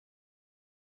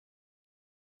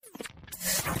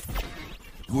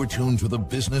You're tuned to the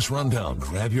Business Rundown.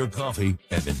 Grab your coffee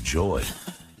and enjoy.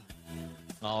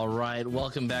 All right,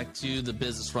 welcome back to the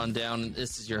Business Rundown.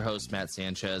 This is your host, Matt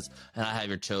Sanchez, and I have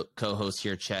your co-host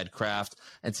here, Chad Kraft.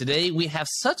 And today we have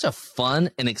such a fun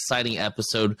and exciting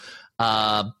episode.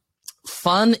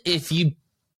 Fun if you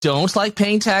don't like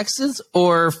paying taxes,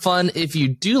 or fun if you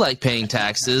do like paying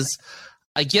taxes.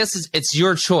 I guess it's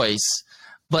your choice.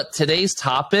 But today's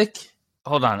topic...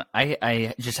 Hold on,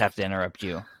 I just have to interrupt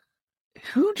you.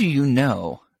 Who do you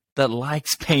know that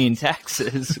likes paying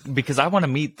taxes? Because I want to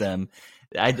meet them.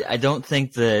 I don't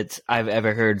think that I've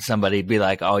ever heard somebody be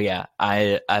like, "Oh yeah,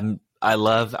 I'm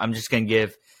just going to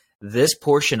give this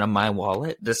portion of my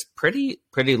wallet, this pretty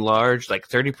large, like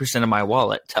 30% of my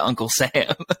wallet, to Uncle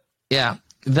Sam." Yeah,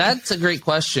 that's a great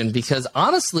question, because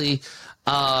honestly,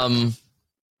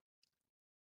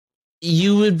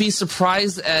 you would be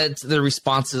surprised at the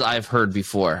responses I've heard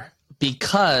before,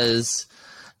 because.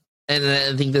 And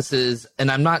I think this is, and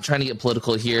I'm not trying to get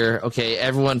political here. Okay,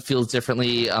 everyone feels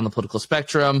differently on the political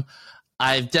spectrum.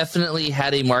 I've definitely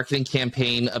had a marketing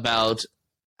campaign about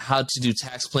how to do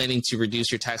tax planning to reduce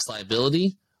your tax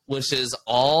liability, which is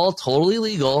all totally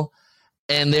legal.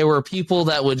 And there were people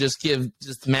that would just give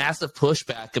just massive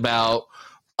pushback about,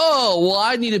 oh, well,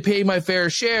 I need to pay my fair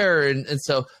share. And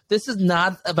so this is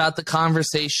not about the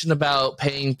conversation about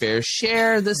paying fair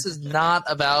share. This is not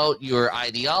about your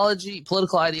ideology,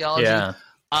 political ideology. Yeah.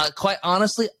 Quite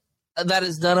honestly, that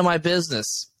is none of my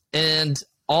business. And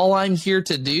all I'm here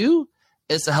to do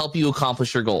is to help you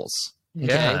accomplish your goals.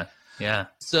 Okay? Yeah.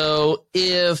 So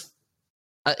if,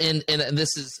 and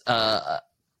this is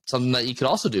something that you could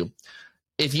also do.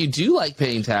 If you do like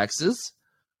paying taxes,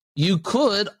 you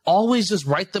could always just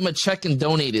write them a check and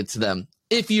donate it to them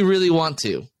if you really want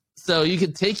to. So you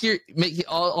could make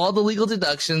all the legal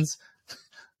deductions,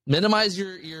 minimize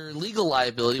your legal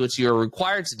liability, which you are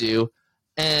required to do,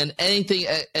 and anything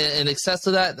in excess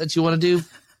of that you want to do,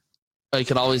 you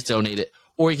can always donate it,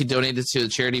 or you can donate it to the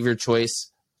charity of your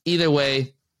choice. Either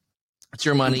way, it's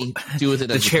your money. Do with it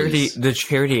as you please. The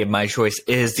charity of my choice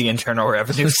is the Internal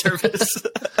Revenue Service.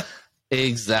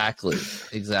 Exactly.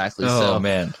 Oh,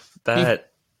 man.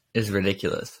 That is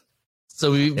ridiculous.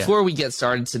 So before we get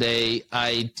started today,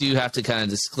 I do have to kind of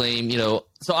disclaim,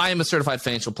 so I am a certified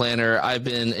financial planner. I've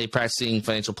been a practicing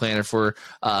financial planner for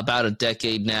about a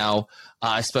decade now.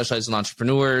 I specialize in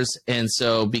entrepreneurs. And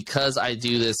so because I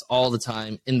do this all the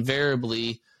time,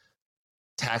 invariably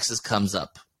taxes comes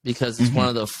up, because it's one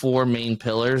of the four main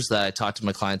pillars that I talk to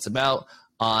my clients about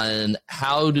on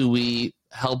how do we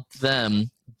help them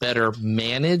better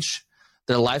manage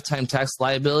their lifetime tax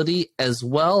liability, as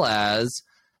well as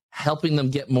helping them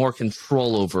get more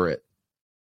control over it.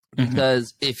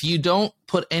 Because if you don't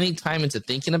put any time into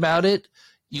thinking about it,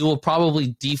 you will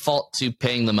probably default to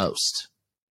paying the most.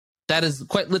 That is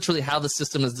quite literally how the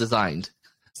system is designed.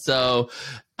 So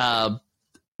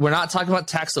we're not talking about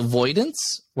tax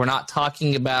avoidance. We're not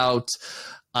talking about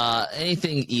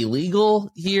anything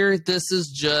illegal here. This is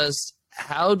just,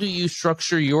 how do you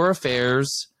structure your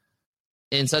affairs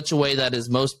in such a way that is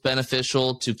most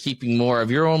beneficial to keeping more of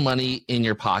your own money in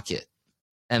your pocket?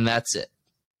 And that's it.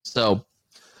 So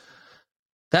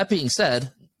that being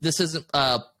said, this isn't,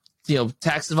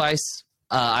 tax advice.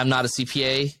 I'm not a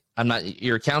CPA. I'm not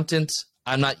your accountant.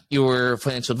 I'm not your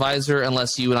financial advisor,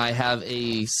 unless you and I have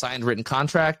a signed written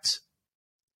contract,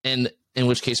 and in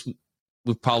which case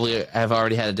we probably have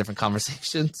already had a different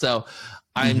conversation. So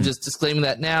I'm just disclaiming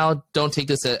that now. Don't take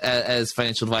this as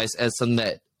financial advice, as something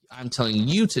that I'm telling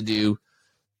you to do.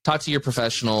 Talk to your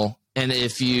professional, and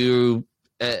if you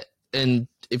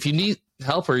need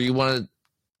help, or you want to,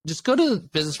 just go to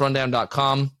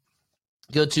businessrundown.com,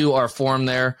 go to our forum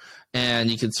there, and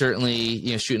you can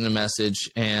certainly shoot in a message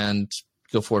and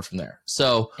go forward from there.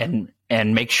 So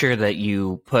and make sure that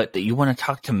you put that you want to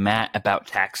talk to Matt about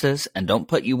taxes, and don't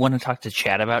put you want to talk to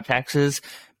Chad about taxes,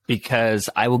 because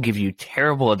I will give you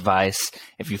terrible advice.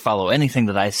 If you follow anything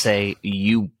that I say,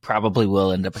 you probably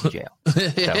will end up in jail.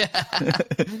 So,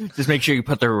 just make sure you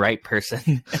put the right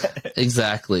person.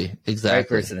 Exactly. The right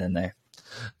person in there.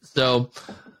 So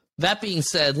that being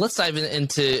said, let's dive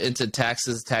into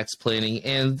taxes, tax planning.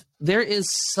 And there is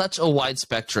such a wide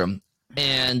spectrum.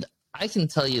 And I can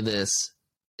tell you this,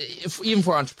 even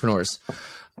for entrepreneurs,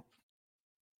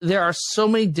 there are so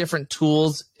many different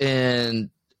tools and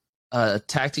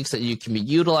tactics that you can be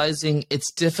utilizing.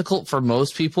 It's difficult for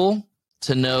most people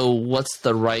to know what's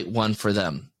the right one for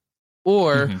them,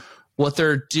 or what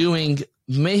they're doing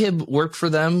may have worked for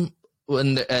them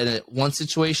in one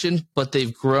situation, but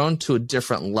they've grown to a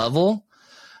different level.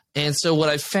 And so what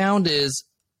I found is,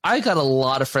 I got a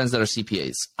lot of friends that are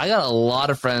CPAs. I got a lot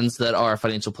of friends that are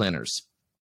financial planners.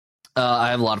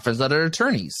 I have a lot of friends that are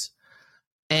attorneys.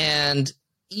 And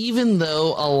even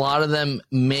though a lot of them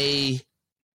may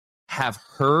have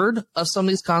heard of some of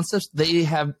these concepts,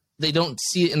 they don't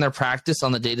see it in their practice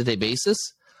on the day-to-day basis.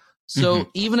 So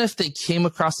even if they came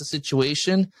across a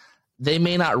situation, they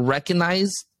may not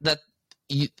recognize that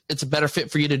it's a better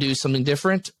fit for you to do something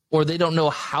different, or they don't know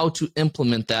how to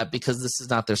implement that because this is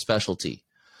not their specialty.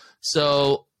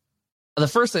 So the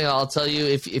first thing I'll tell you,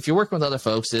 if you're working with other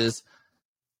folks, is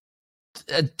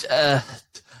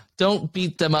don't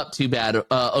beat them up too bad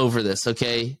over this,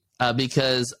 okay?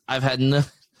 Because I've had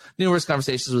numerous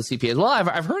conversations with CPAs. Well,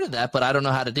 I've heard of that, but I don't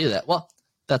know how to do that. Well,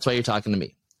 that's why you're talking to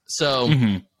me. So,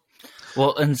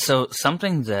 well, and so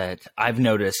something that I've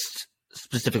noticed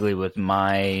specifically with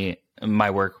my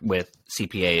work with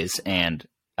CPAs and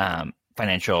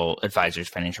financial advisors,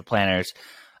 financial planners,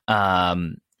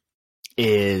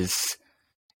 is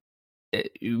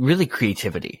really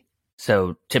creativity.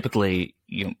 So typically,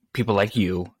 people like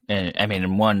you, and I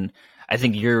mean, I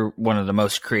think you're one of the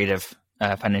most creative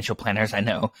financial planners I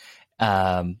know,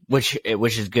 which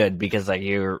is good because like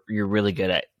you're really good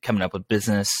at coming up with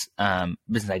business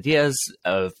ideas,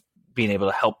 of being able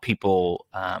to help people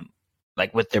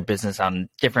like with their business on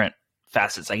different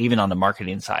facets, like even on the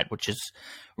marketing side, which is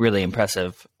really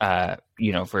impressive,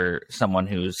 for someone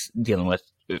who's dealing with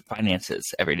finances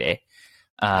every day.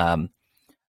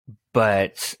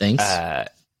 But thanks.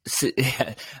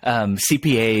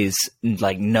 CPAs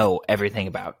like know everything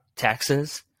about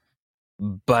taxes,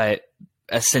 but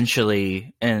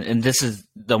essentially, and this is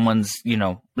the ones,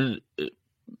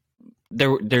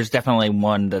 there's definitely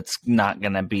one that's not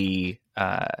going to be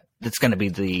that's going to be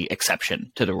the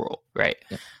exception to the rule, right?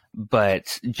 Yeah.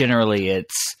 But generally,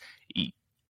 it's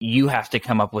you have to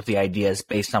come up with the ideas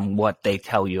based on what they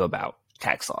tell you about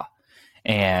tax law,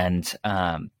 and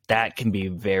that can be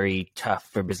very tough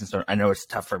for business owners. I know it's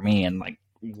tough for me, and like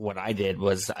what I did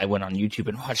was I went on YouTube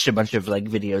and watched a bunch of like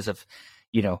videos of,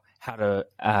 how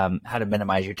to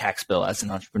minimize your tax bill as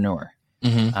an entrepreneur.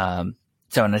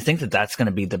 So, and I think that's going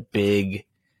to be the big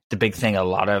thing a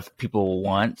lot of people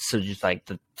want. So just like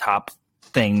the top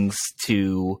things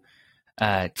to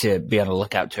be on the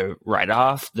lookout to write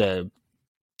off, the,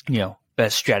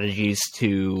 best strategies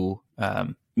to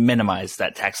minimize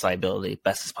that tax liability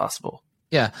best as possible.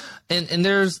 Yeah. And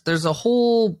there's a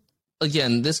whole,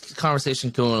 again, this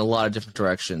conversation can go in a lot of different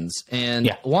directions. And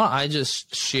why don't I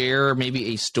just share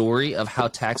maybe a story of how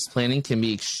tax planning can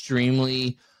be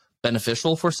extremely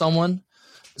beneficial for someone.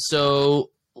 So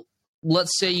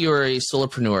let's say you're a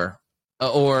solopreneur,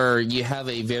 or you have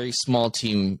a very small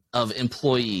team of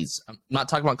employees. I'm not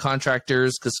talking about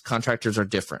contractors, because contractors are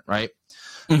different, right?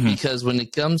 Because when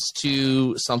it comes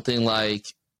to something like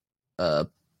your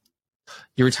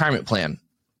retirement plan,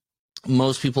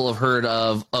 most people have heard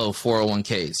of,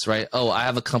 401ks, right? I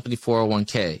have a company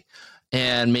 401k.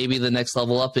 And maybe the next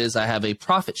level up is I have a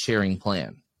profit sharing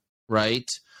plan, right?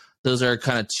 Those are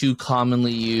kind of two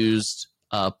commonly used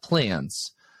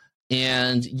plans.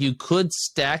 And you could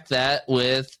stack that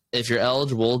with, if you're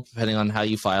eligible, depending on how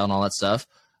you file and all that stuff,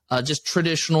 just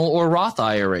traditional or Roth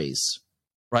IRAs,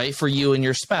 right? For you and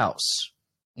your spouse.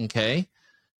 Okay.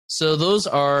 So those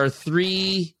are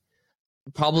three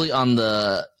probably on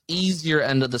the easier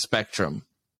end of the spectrum.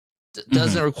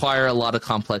 Doesn't require a lot of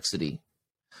complexity.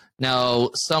 Now,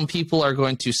 some people are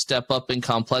going to step up in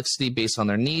complexity based on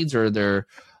their needs or their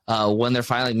when they're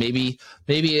filing. Maybe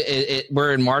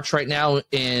we're in March right now,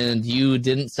 and you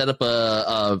didn't set up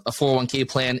a 401k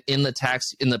plan in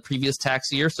the previous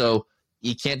tax year, so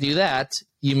you can't do that.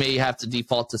 You may have to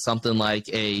default to something like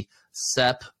a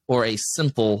SEP or a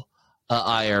simple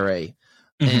IRA.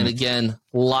 And again,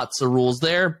 lots of rules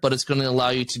there, but it's going to allow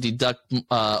you to deduct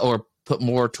or put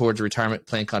more towards a retirement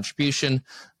plan contribution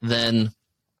than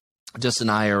just an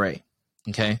IRA.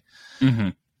 Okay.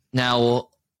 Now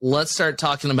let's start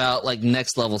talking about like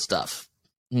next level stuff.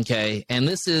 Okay. And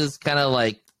this is kind of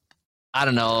like, I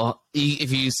don't know,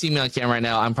 if you see me on camera right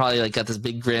now, I'm probably like got this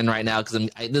big grin right now, because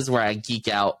this is where I geek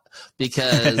out,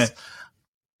 because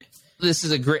this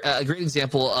is a great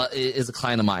example. Is a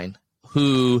client of mine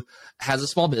who has a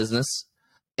small business,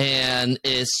 and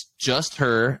it's just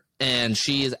her, and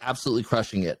she is absolutely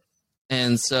crushing it.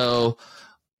 And so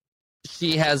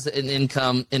she has an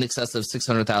income in excess of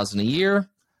 $600,000 a year.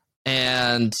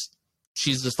 And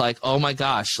she's just like, oh my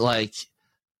gosh, like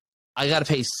I got to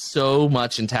pay so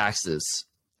much in taxes.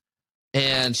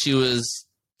 And she was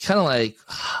kind of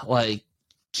like,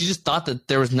 she just thought that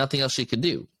there was nothing else she could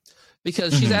do,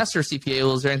 because she's asked her CPA,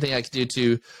 well, is there anything I could do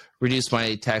to reduce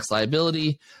my tax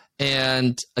liability?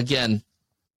 And again,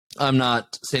 I'm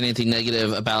not saying anything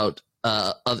negative about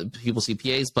other people's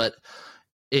CPAs, but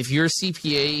if your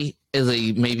CPA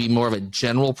is maybe more of a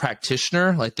general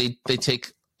practitioner, like they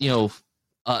take, they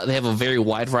have a very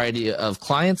wide variety of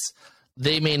clients,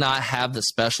 they may not have the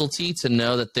specialty to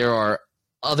know that there are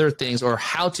other things or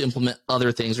how to implement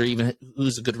other things, or even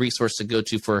who's a good resource to go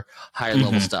to for higher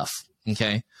level stuff.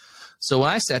 Okay. So when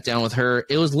I sat down with her,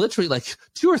 it was literally like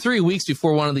 2 or 3 weeks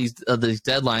before one of these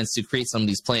deadlines to create some of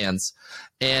these plans.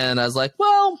 And I was like,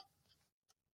 well,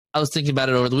 I was thinking about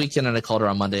it over the weekend, and I called her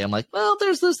on Monday. I'm like, well,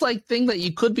 there's this like thing that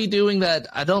you could be doing that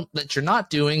you're not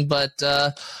doing, but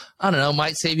I don't know,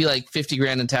 might save you like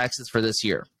 $50,000 in taxes for this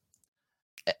year.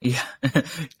 Yeah,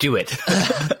 do it.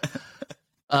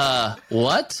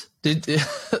 What? It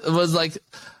was like,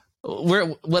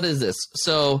 what is this?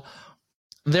 So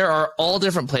there are all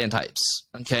different plan types.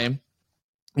 Okay.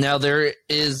 Now there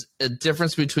is a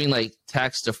difference between like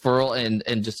tax deferral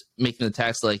and just making the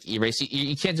tax like erase.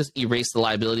 You can't just erase the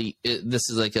liability. This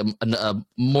is like a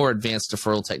more advanced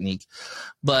deferral technique,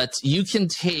 but you can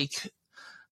take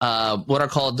what are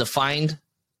called defined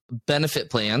benefit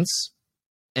plans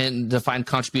and defined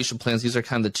contribution plans. These are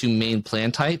kind of the two main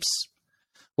plan types.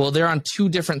 Well, they're on two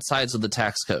different sides of the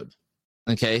tax code.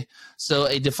 Okay. So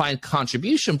a defined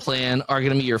contribution plan are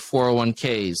going to be your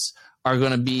 401ks, are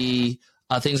going to be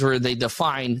things where they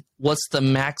define what's the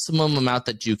maximum amount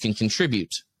that you can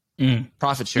contribute.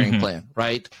 Profit sharing plan,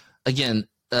 right? Again,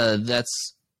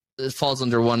 it falls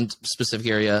under one specific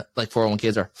area, like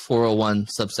 401ks are 401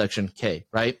 subsection K,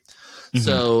 right?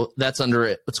 So that's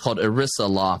under what's called ERISA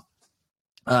law.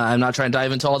 I'm not trying to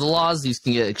dive into all the laws. These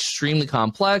can get extremely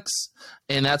complex.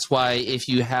 And that's why if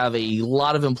you have a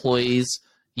lot of employees,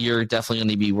 you're definitely going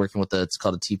to be working with it's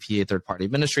called a TPA, third-party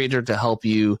administrator, to help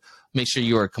you make sure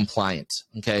you are compliant,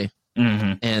 okay?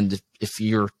 And if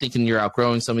you're thinking you're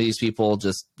outgrowing some of these people,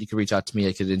 you can reach out to me.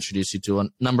 I could introduce you to a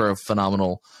number of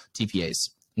phenomenal TPAs,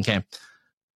 okay?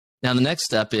 Now, the next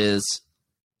step is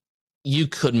you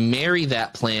could marry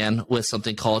that plan with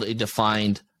something called a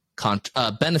defined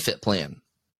benefit plan,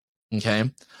 okay?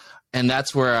 And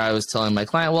that's where I was telling my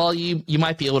client, well, you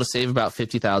might be able to save about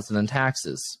 $50,000 in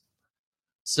taxes.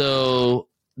 So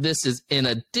this is in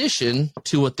addition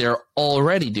to what they're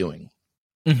already doing.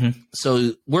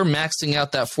 So we're maxing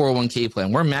out that 401k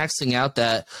plan. We're maxing out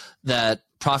that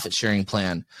profit sharing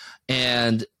plan.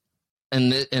 And in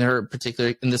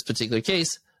this particular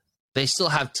case, they still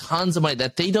have tons of money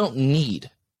that they don't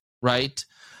need, right?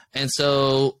 And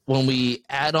so when we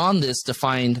add on this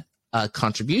defined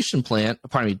contribution plan,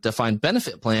 defined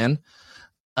benefit plan,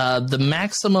 the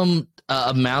maximum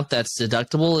amount that's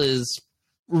deductible is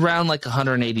around like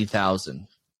 $180,000,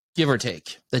 give or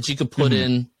take, that you could put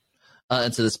in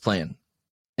into this plan.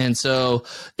 And so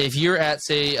if you're at,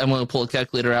 say, I'm going to pull a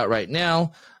calculator out right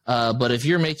now, but if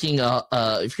you're making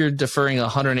if you're deferring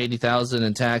 $180,000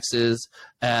 in taxes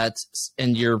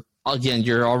and you're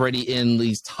already in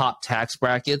these top tax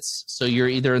brackets, so you're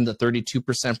either in the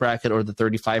 32% bracket or the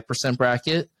 35%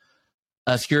 bracket.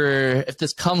 If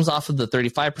this comes off of the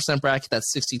 35% bracket,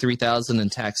 that's $63,000 in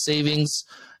tax savings.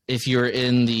 If you're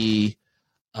in the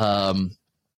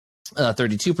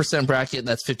 32% bracket,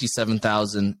 that's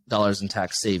 $57,000 in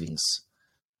tax savings.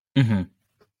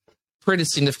 Pretty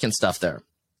significant stuff there.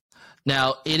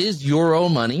 Now, it is your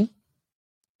own money,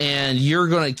 and you're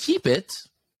going to keep it,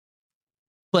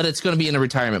 but it's going to be in a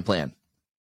retirement plan.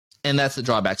 And that's the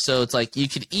drawback. So it's like you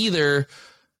could either,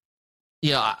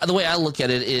 the way I look at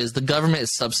it is the government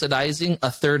is subsidizing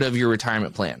a third of your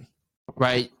retirement plan,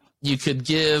 right? You could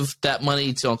give that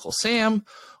money to Uncle Sam,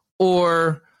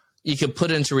 or you could put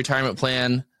it into a retirement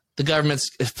plan. The government's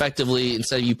effectively,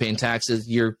 instead of you paying taxes,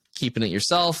 you're keeping it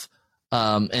yourself,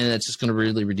 and it's just going to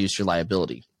really reduce your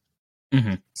liability.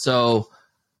 So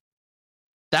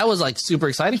that was like super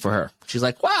exciting for her. She's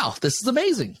like, wow, this is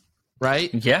amazing, right?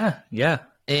 Yeah.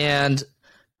 And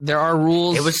there are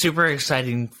rules. It was super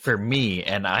exciting for me,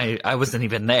 and I wasn't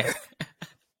even there.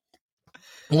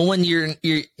 Well, when you're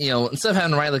instead of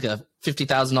having to write like a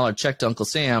 $50,000 check to Uncle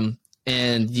Sam,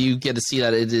 and you get to see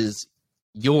that it is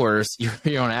yours,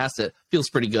 your own asset, feels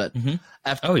pretty good.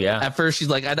 At first, she's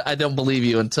like, I don't believe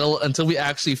you until we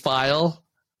actually file.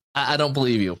 I don't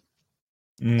believe you.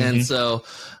 And so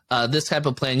this type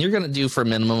of plan you're going to do for a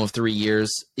minimum of 3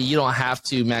 years. You don't have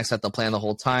to max out the plan the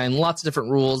whole time. Lots of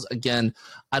different rules. Again,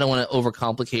 I don't want to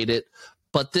overcomplicate it,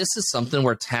 but this is something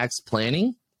where tax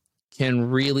planning can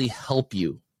really help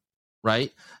you,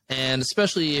 right? And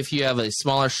especially if you have a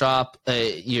smaller shop,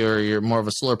 you're more of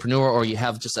a solopreneur, or you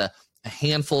have just a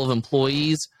handful of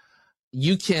employees,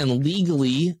 you can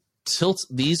legally tilt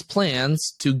these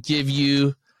plans to give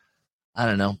you,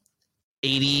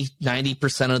 80,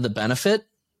 90% of the benefit.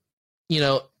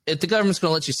 if the government's going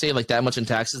to let you save like that much in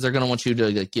taxes, they're going to want you to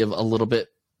like, give a little bit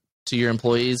to your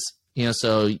employees,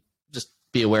 so just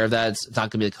be aware of that. It's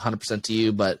not going to be like 100% to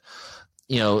you, but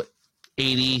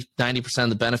 80, 90% of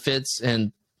the benefits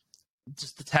and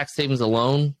just the tax savings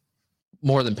alone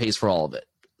more than pays for all of it.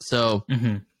 So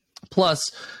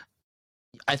plus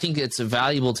I think it's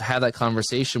valuable to have that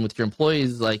conversation with your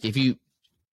employees. Like if you,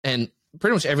 and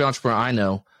pretty much every entrepreneur I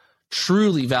know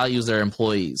truly values their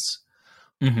employees.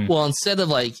 Well, instead of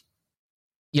like,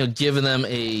 giving them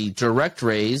a direct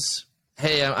raise,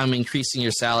 hey, I'm increasing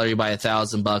your salary by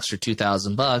 $1,000 or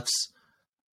 $2,000.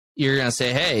 You're going to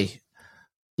say, hey,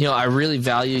 I really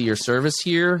value your service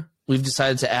here. We've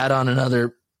decided to add on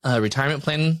another retirement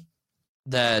plan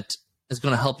that is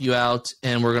going to help you out,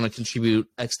 and we're going to contribute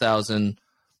X thousand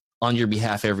on your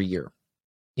behalf every year,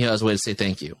 as a way to say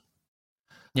thank you.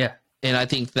 Yeah. And I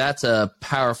think that's a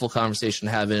powerful conversation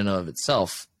to have in and of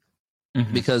itself,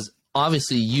 because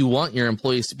obviously you want your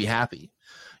employees to be happy.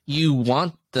 You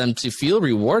want them to feel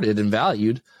rewarded and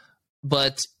valued.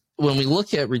 But when we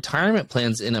look at retirement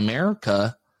plans in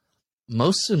America,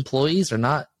 most employees are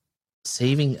not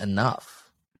saving enough.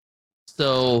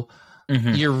 So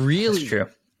you're really, that's true.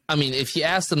 I mean, if you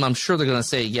ask them, I'm sure they're going to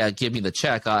say, yeah, give me the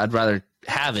check. I'd rather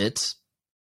have it.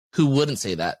 Who wouldn't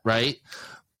say that, right?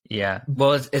 Yeah.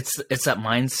 Well, it's that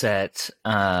mindset.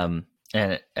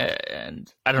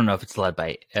 And I don't know if it's led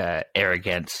by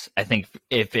arrogance. I think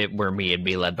if it were me, it'd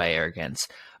be led by arrogance.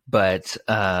 But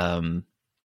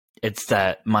it's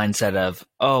that mindset of,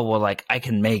 oh, well, like I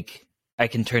can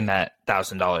turn that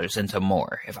 $1,000 into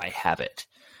more if I have it,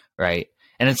 right?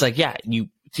 And it's like, yeah, you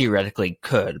theoretically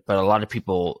could, but a lot of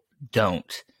people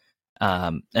don't.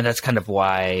 And that's kind of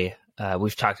why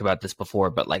we've talked about this before,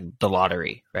 but like the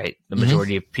lottery, right? The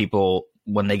majority of people,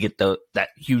 when they get that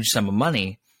huge sum of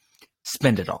money,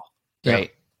 spend it all, right?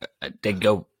 They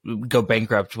go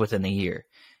bankrupt within a year.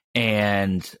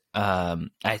 And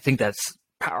I think that's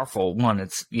powerful. One,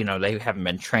 it's, they haven't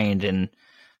been trained in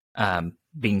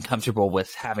being comfortable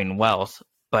with having wealth.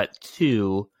 But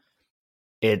two,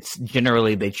 it's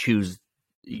generally they choose,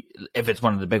 if it's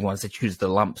one of the big ones, they choose the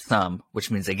lump sum, which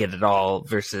means they get it all,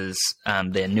 versus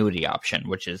the annuity option,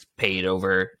 which is paid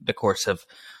over the course of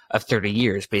 30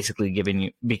 years, basically giving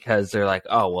you, because they're like,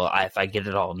 oh, well, if I get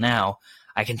it all now,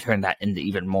 I can turn that into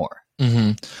even more.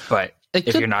 But it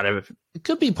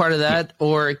could be part of that,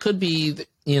 or it could be,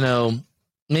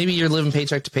 maybe you're living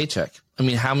paycheck to paycheck. I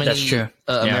mean, how many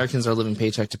Americans are living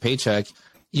paycheck to paycheck?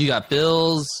 You got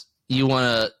bills, you want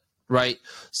to, right?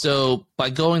 So by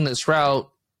going this route,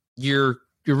 you're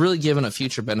really giving a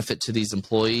future benefit to these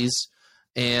employees.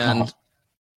 And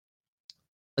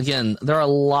again, there are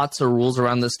lots of rules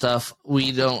around this stuff.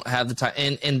 We don't have the time,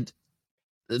 and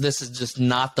this is just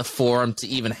not the forum to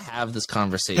even have this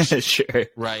conversation. Sure.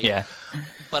 Right. Yeah.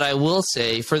 But I will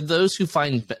say, for those who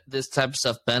find this type of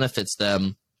stuff benefits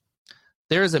them,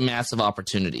 there is a massive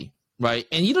opportunity, right?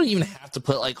 And you don't even have to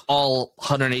put like all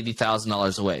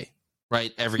 $180,000 away,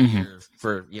 right? Every year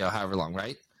for, however long,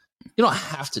 right? You don't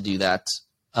have to do that.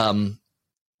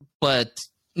 But,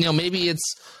 maybe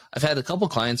I've had a couple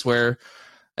clients where,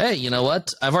 hey, you know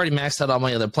what? I've already maxed out all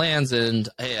my other plans, and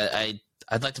hey,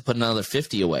 I'd like to put another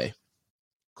 50 away.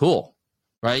 Cool.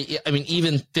 Right? I mean,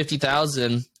 even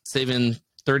 50,000, saving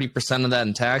 30% of that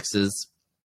in taxes,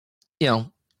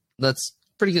 that's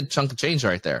a pretty good chunk of change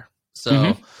right there.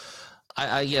 So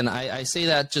I say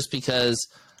that just because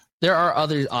there are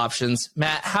other options.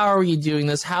 Matt, how are you doing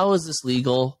this? How is this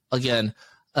legal? Again,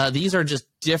 these are just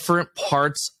different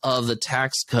parts of the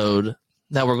tax code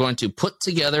that we're going to put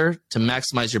together to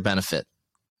maximize your benefit.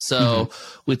 So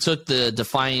we took the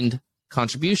defined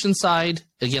contribution side,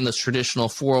 again, those traditional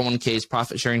 401ks,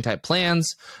 profit sharing type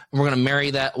plans, and we're going to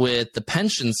marry that with the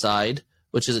pension side,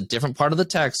 which is a different part of the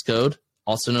tax code,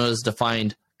 also known as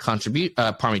defined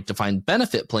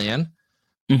benefit plan.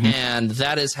 And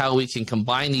that is how we can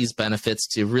combine these benefits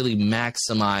to really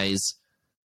maximize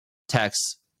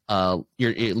tax,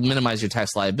 minimize your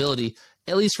tax liability,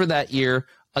 at least for that year.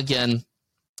 Again,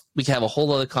 we can have a whole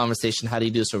other conversation. How do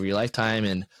you do this over your lifetime?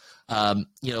 And,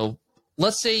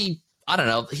 let's say, I don't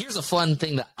know, here's a fun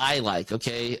thing that I like.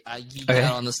 Okay. I geek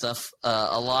out on this stuff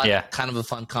a lot. Yeah. Kind of a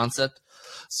fun concept.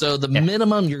 So the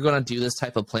minimum you're going to do this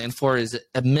type of plan for is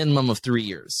a minimum of 3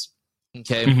 years.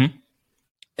 Okay.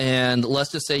 And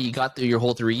let's just say you got through your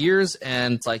whole 3 years,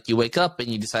 and it's like you wake up and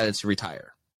you decided to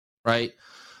retire, right?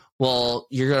 Well,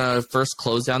 you're going to first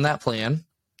close down that plan.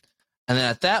 And then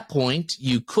at that point,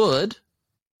 you could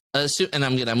assume, and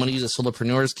I'm going to use a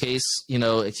solopreneur's case.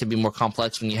 It can be more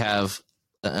complex when you have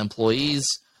employees.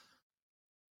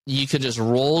 You could just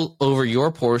roll over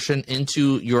your portion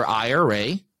into your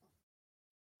IRA,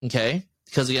 Okay.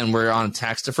 Because again, we're on a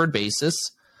tax deferred basis.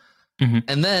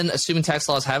 And then assuming tax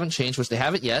laws haven't changed, which they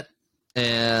haven't yet.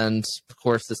 And of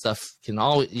course, this stuff can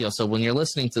always, so when you're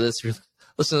listening to this, you're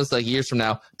listening to this like years from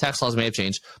now, tax laws may have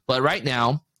changed. But right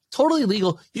now, totally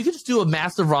legal. You can just do a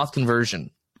massive Roth conversion.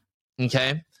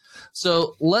 Okay.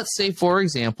 So let's say, for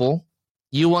example,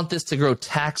 you want this to grow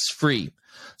tax-free.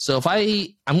 So if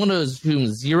I'm going to assume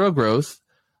zero growth.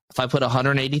 If I put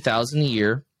 $180,000 a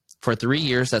year for 3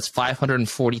 years, that's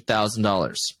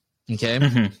 $540,000.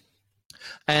 Okay.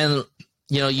 And,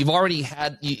 you've already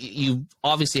had, you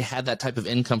obviously had that type of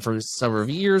income for several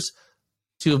years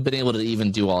to have been able to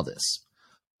even do all this.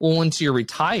 Well, once you're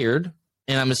retired,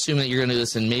 and I'm assuming that you're going to do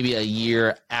this in maybe a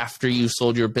year after you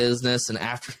sold your business and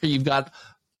after you've got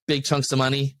big chunks of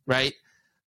money, right?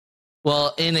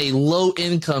 Well, in a low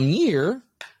income year,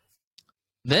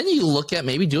 then you look at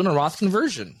maybe doing a Roth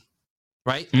conversion,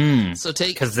 right? So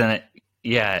because then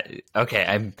okay.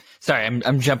 I'm sorry.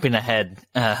 I'm jumping ahead.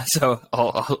 So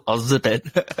I'll zip it.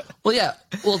 Well, yeah.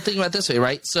 Well, think about it this way,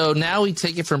 right? So now we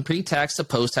take it from pre-tax to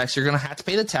post-tax. You're going to have to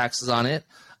pay the taxes on it.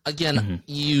 Again,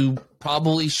 you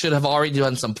probably should have already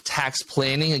done some tax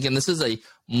planning. Again, this is a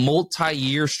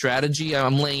multi-year strategy.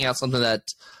 I'm laying out something that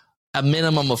a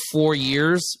minimum of 4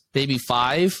 years, maybe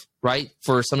 5, right,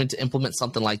 for somebody to implement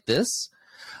something like this.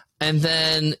 And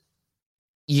then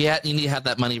you need to have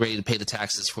that money ready to pay the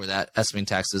taxes for that, estimating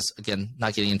taxes. Again,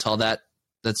 not getting into all that.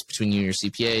 That's between you and your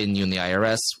CPA and you and the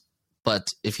IRS. But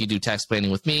if you do tax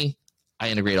planning with me, I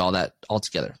integrate all that all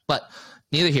together. But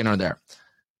neither here nor there.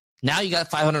 Now you got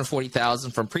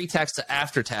 $540,000 from pre-tax to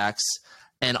after-tax,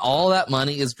 and all that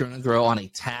money is going to grow on a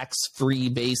tax-free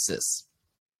basis.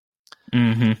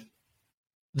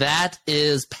 That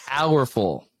is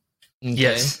powerful. Okay?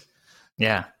 Yes.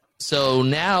 Yeah. So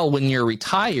now when you're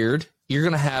retired, you're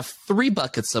going to have 3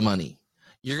 buckets of money.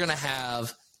 You're going to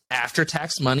have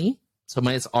after-tax money, so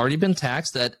money that's already been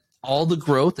taxed, that all the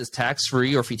growth is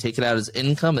tax-free, or if you take it out as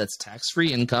income, that's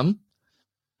tax-free income.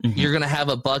 You're going to have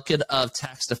a bucket of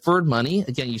tax-deferred money.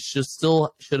 Again, you should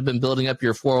have been building up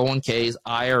your 401ks,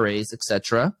 IRAs,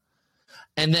 etc.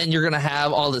 And then you're going to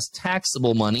have all this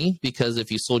taxable money, because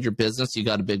if you sold your business, you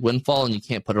got a big windfall and you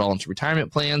can't put it all into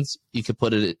retirement plans. You could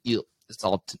put it, it's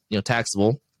all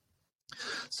taxable.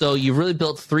 So you've really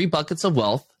built 3 buckets of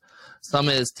wealth. Some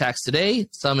is tax today,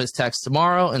 some is tax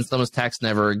tomorrow, and some is tax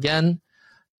never again.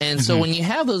 And so when you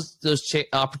have those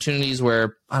opportunities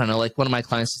where, I don't know, like one of my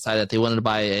clients decided that they wanted to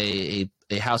buy a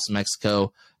house in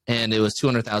Mexico, and it was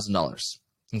 $200,000.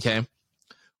 Okay.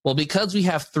 Well, because we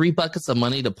have 3 buckets of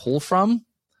money to pull from,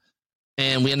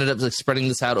 and we ended up like spreading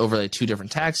this out over like 2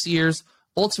 different tax years,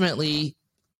 ultimately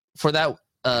for that,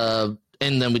 and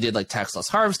then we did like tax loss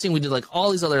harvesting. We did like all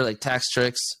these other like tax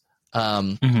tricks,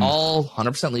 all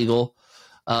 100% legal.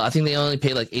 I think they only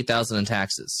paid like $8,000 in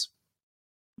taxes.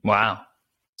 Wow.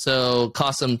 So it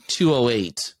cost them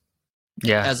 $208.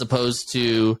 Yeah. As opposed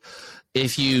to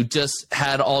if you just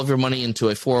had all of your money into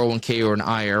a 401k or an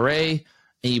IRA and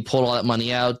you pulled all that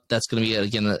money out, that's going to be,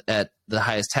 again, at the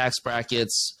highest tax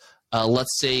brackets.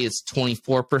 Let's say it's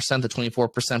 24%, the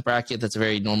 24% bracket. That's a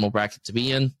very normal bracket to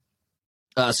be in,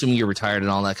 assuming you're retired and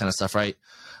all that kind of stuff, right?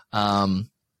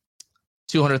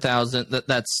 200,000,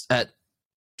 that's at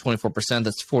 24%,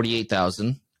 that's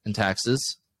 48,000 in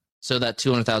taxes. So that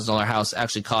 $200,000 house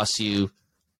actually costs you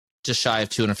just shy of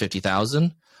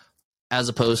 $250,000, as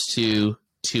opposed to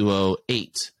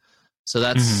 $208. So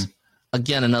that's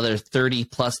again another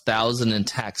 $30,000+ in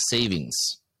tax savings,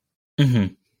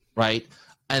 right?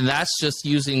 And that's just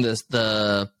using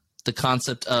the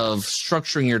concept of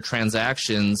structuring your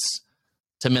transactions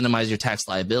to minimize your tax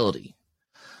liability.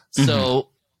 So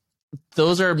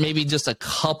those are maybe just a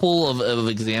couple of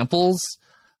examples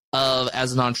of,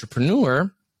 as an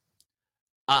entrepreneur,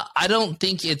 I don't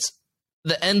think it's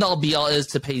the end all be all is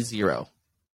to pay zero.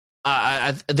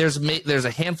 There's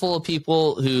a handful of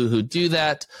people who do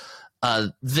that.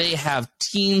 They have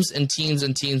teams and teams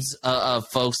and teams of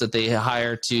folks that they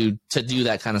hire to do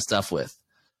that kind of stuff with.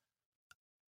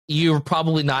 You're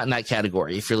probably not in that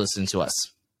category if you're listening to us.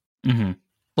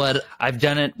 But I've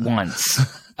done it once,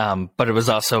 but it was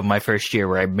also my first year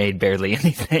where I made barely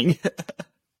anything.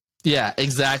 Yeah,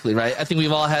 exactly. Right. I think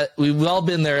we've all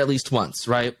been there at least once.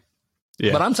 Right.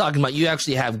 Yeah. But I'm talking about you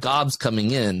actually have gobs coming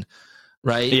in.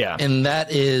 Right. Yeah. And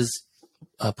that is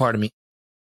pardon me,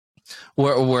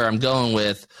 where I'm going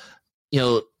with,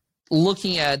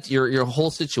 looking at your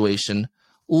whole situation,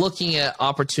 looking at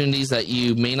opportunities that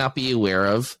you may not be aware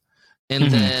of. And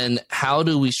then how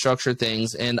do we structure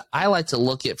things? And I like to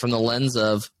look at from the lens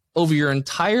of, over your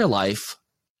entire life,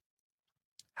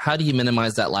 how do you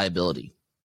minimize that liability?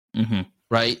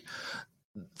 Right?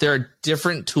 there are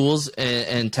different tools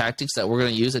and tactics that we're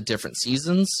going to use at different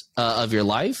seasons of your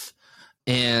life.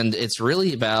 And it's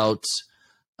really about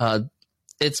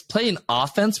it's playing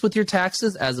offense with your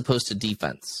taxes as opposed to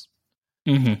defense.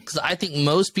 Because I think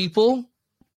most people,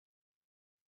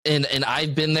 and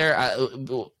I've been there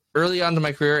early on in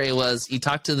my career, it was you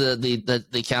talk to the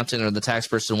accountant or the tax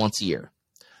person once a year.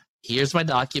 Here's my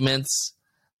documents.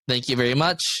 Thank you very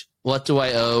much. What do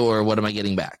I owe or what am I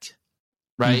getting back?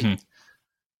 Right?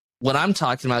 What I'm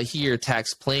talking about here,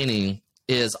 tax planning,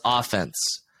 is offense.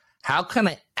 How can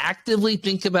I actively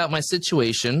think about my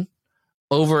situation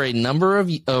over a number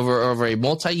of over a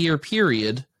multi-year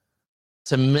period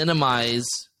to minimize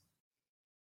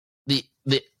the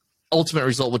ultimate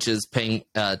result, which is paying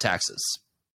taxes?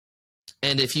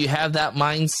 And if you have that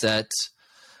mindset,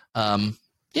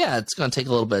 it's going to take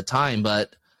a little bit of time,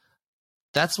 but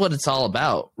that's what it's all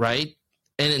about, right?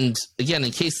 And again,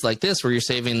 in cases like this where you're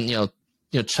saving,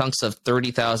 chunks of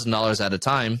 $30,000 at a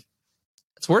time,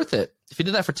 it's worth it. If you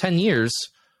did that for 10 years,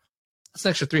 that's an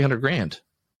extra $300,000.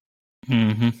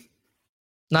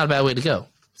 Not a bad way to go.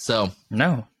 So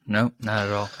no, not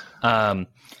at all.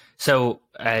 So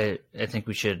I think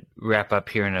we should wrap up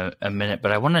here in a minute,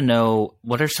 but I want to know,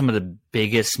 what are some of the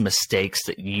biggest mistakes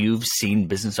that you've seen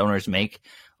business owners make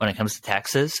when it comes to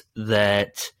taxes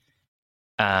that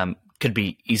could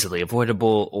be easily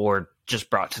avoidable or just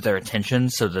brought to their attention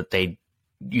so that they,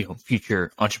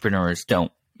 future entrepreneurs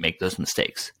don't make those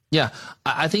mistakes? Yeah,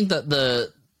 I think that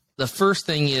the first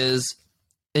thing is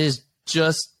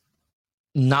just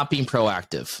not being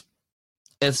proactive.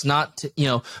 It's not,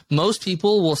 most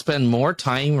people will spend more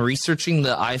time researching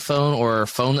the iPhone or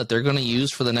phone that they're going to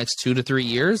use for the next 2 to 3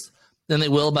 years than they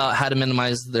will about how to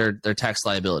minimize their tax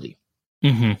liability,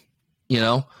 or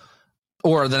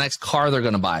the next car they're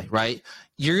going to buy, right?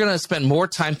 You're going to spend more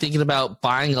time thinking about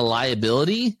buying a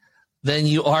liability than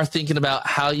you are thinking about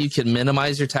how you can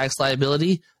minimize your tax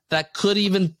liability that could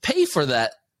even pay for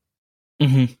that.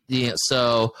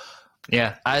 So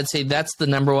I'd say that's the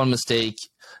number one mistake.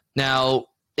 Now,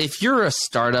 if you're a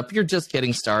startup, you're just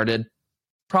getting started,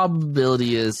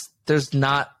 probability is there's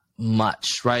not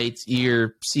much, right?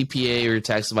 Your CPA or your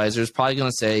tax advisor is probably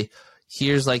going to say,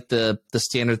 here's like the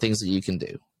standard things that you can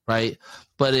do, right?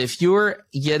 But if you're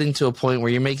getting to a point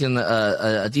where you're making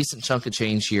a decent chunk of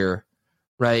change here,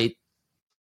 right,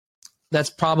 that's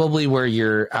probably where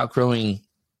you're outgrowing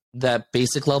that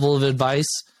basic level of advice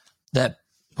that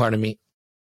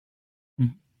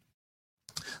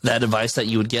advice that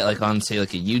you would get like on, say,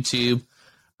 like a YouTube,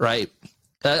 right?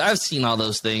 I've seen all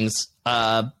those things.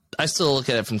 I still look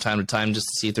at it from time to time just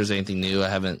to see if there's anything new I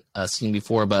haven't seen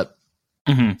before. But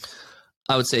I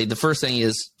would say the first thing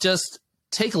is just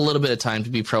take a little bit of time to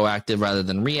be proactive rather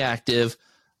than reactive.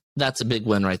 That's a big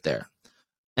win right there.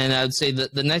 And I would say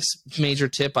that the next major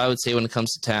tip I would say when it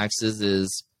comes to taxes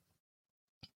is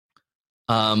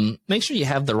make sure you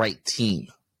have the right team.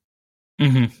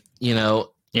 Having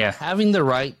the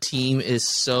right team is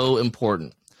so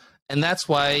important. And that's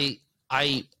why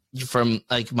from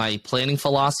like my planning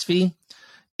philosophy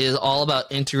is all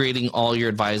about integrating all your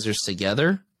advisors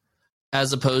together,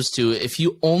 as opposed to if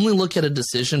you only look at a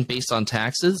decision based on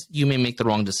taxes, you may make the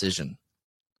wrong decision.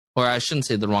 Or I shouldn't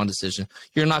say the wrong decision.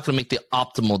 You're not going to make the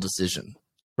optimal decision,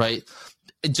 right?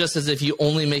 Just as if you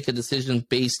only make a decision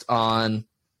based on,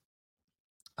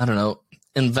 I don't know,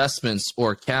 investments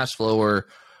or cash flow or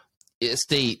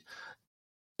estate,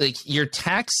 like your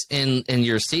tax and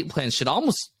your estate plan should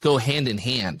almost go hand in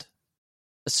hand,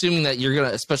 assuming that you're going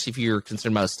to, especially if you're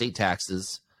concerned about estate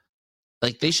taxes,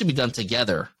 like they should be done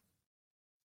together,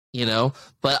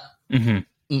 but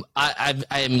I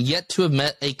am yet to have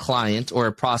met a client or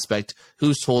a prospect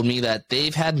who's told me that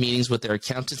they've had meetings with their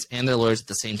accountants and their lawyers at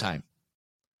the same time.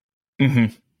 They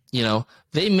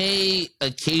may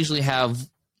occasionally have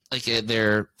like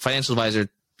their financial advisor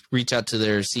reach out to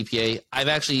their CPA.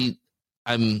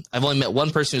 I've only met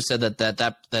one person who said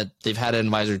that they've had an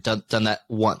advisor done that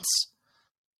once.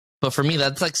 But for me,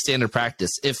 that's like standard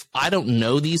practice. If I don't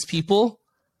know these people,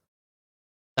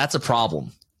 that's a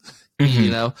problem.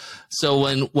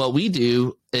 So what we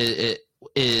do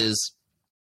is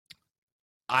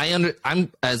I'm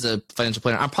as a financial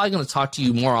planner, I'm probably going to talk to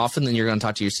you more often than you're going to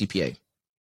talk to your CPA.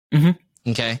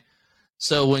 Okay.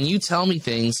 So when you tell me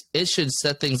things, it should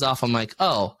set things off. I'm like,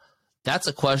 oh, that's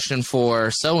a question for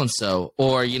so-and-so,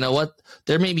 or you know what,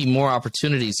 there may be more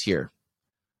opportunities here.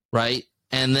 Right.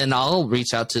 And then I'll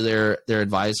reach out to their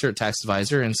advisor, tax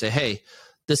advisor, and say, hey,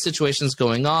 this situation's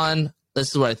going on.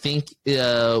 This is what I think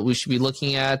we should be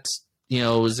looking at.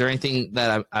 Is there anything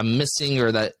that I'm missing,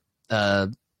 or that,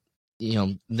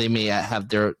 they may have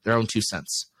their own 2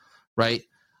 cents, right?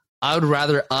 I would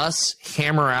rather us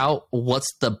hammer out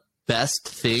what's the best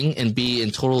thing and be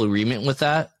in total agreement with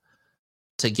that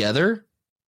together.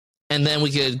 And then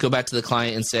we could go back to the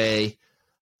client and say,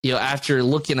 after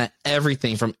looking at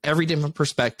everything from every different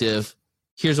perspective,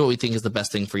 here's what we think is the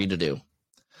best thing for you to do.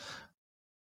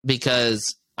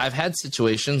 Because I've had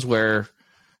situations where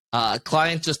a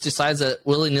client just decides that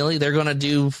willy-nilly they're going to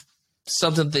do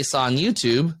something that they saw on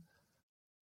YouTube.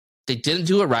 They didn't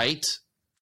do it right.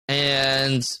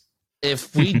 And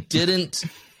if we didn't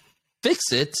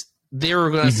fix it, they were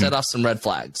going to set off some red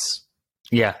flags.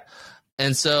 Yeah.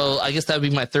 And so I guess that would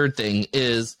be my third thing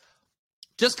is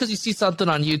just because you see something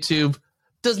on YouTube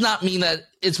does not mean that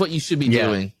it's what you should be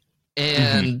doing.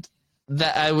 And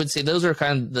that I would say those are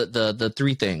kind of the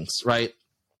three things, right?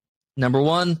 Number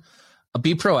one,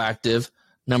 be proactive.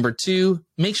 Number two,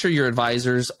 make sure your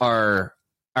advisors are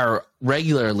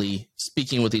regularly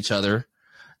speaking with each other.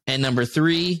 And number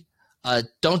three,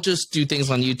 don't just do things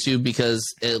on YouTube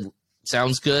because it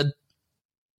sounds good.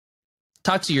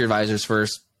 Talk to your advisors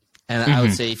first. And I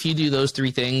would say if you do those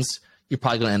three things, you're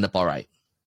probably going to end up all right.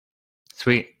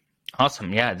 Sweet.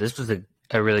 Awesome. Yeah, this was a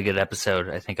really good episode.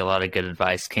 I think a lot of good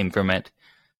advice came from it.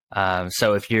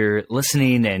 So if you're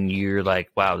listening and you're like,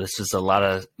 wow, this is a lot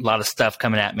of stuff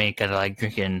coming at me, kind of like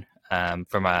drinking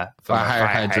from a fire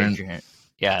hydrant.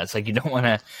 Yeah, it's like you don't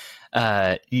want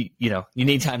to, you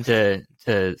need time to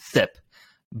sip.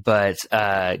 But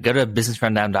go to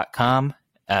businessrundown.com,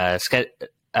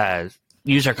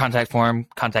 use our contact form,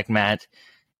 contact Matt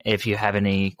if you have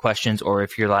any questions, or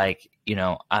if you're like,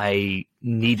 I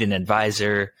need an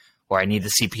advisor or I need a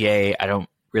CPA. I don't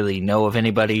really know of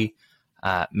anybody.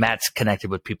 Matt's connected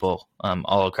with people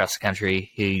all across the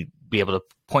country. He'd be able to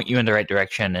point you in the right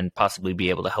direction and possibly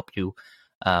be able to help you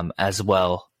as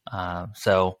well.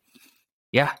 So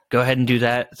yeah, go ahead and do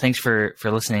that. Thanks for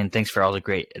listening. Thanks for all the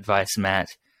great advice,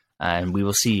 Matt. And we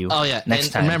will see you. Next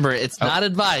time. Remember, it's not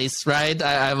advice, right?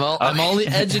 I'm only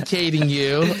educating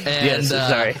you. And, yes,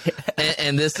 sorry.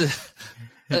 And this is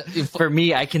for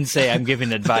me. I can say I'm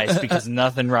giving advice because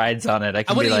nothing rides on it. I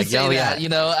can be like, "Oh yeah,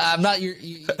 I'm not your,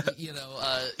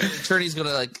 attorney's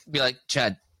gonna be like,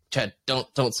 Chad,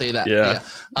 don't say that." Yeah.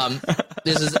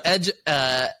 This is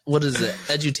what is it?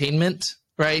 Edutainment,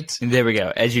 right? There we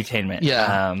go. Edutainment.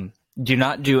 Yeah. Do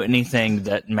not do anything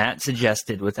that Matt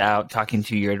suggested without talking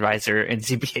to your advisor and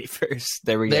CPA first.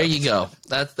 There we go. There you go.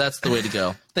 That's the way to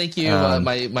go. Thank you.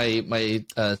 My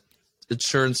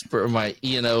insurance for my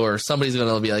E&O or somebody's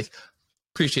going to be like,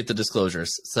 appreciate the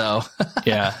disclosures. So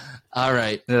yeah. All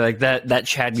right. They're like that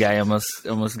Chad guy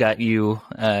almost got you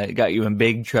in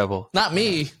big trouble. Not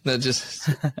me. No, just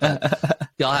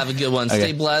y'all have a good one. Okay.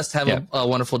 Stay blessed. Have a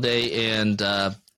wonderful day, and